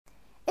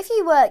If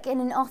you work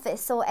in an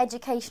office or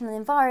educational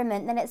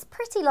environment, then it's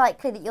pretty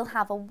likely that you'll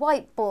have a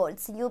whiteboard,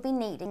 so you'll be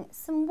needing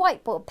some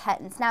whiteboard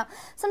pens. Now,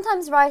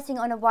 sometimes writing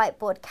on a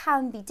whiteboard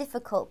can be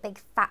difficult,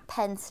 big fat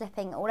pens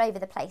slipping all over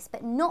the place,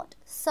 but not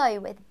so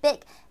with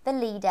Bic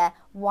Velleda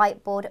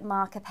whiteboard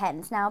marker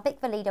pens. Now,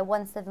 Bic Velleda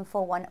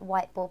 1741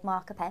 whiteboard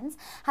marker pens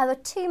have a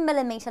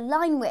 2mm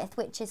line width,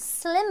 which is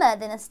slimmer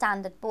than a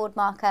standard board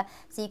marker,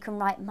 so you can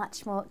write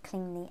much more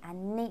cleanly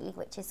and neatly,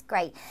 which is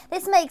great.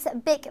 This makes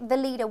Bic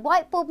Velleda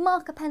whiteboard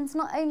marker pens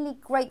not only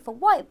great for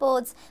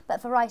whiteboards,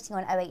 but for writing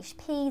on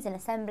OHPs in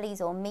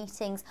assemblies or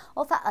meetings,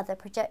 or for other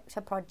projector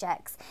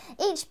projects.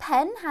 Each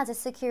pen has a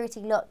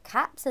security lock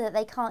cap so that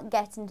they can't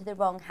get into the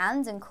wrong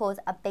hands and cause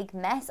a big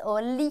mess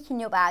or leak in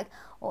your bag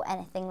or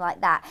anything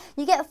like that.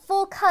 You get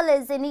 4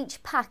 colours in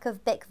each pack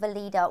of Bic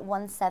Velleda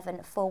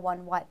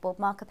 1741 whiteboard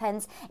marker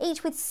pens,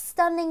 each with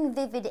stunning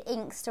vivid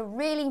inks to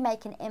really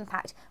make an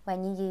impact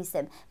when you use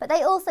them. But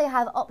they also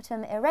have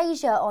optimum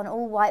erasure on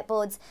all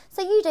whiteboards,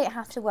 so you don't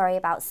have to worry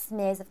about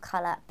smears of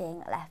colour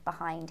being left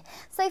behind.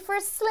 So for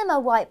a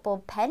slimmer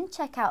whiteboard pen,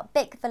 check out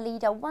Bic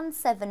Velleda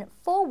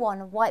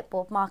 1741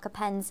 whiteboard marker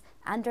pens.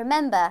 And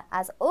remember,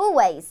 as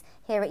always,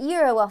 here at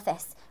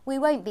Office, we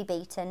won't be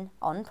beaten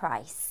on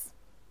price.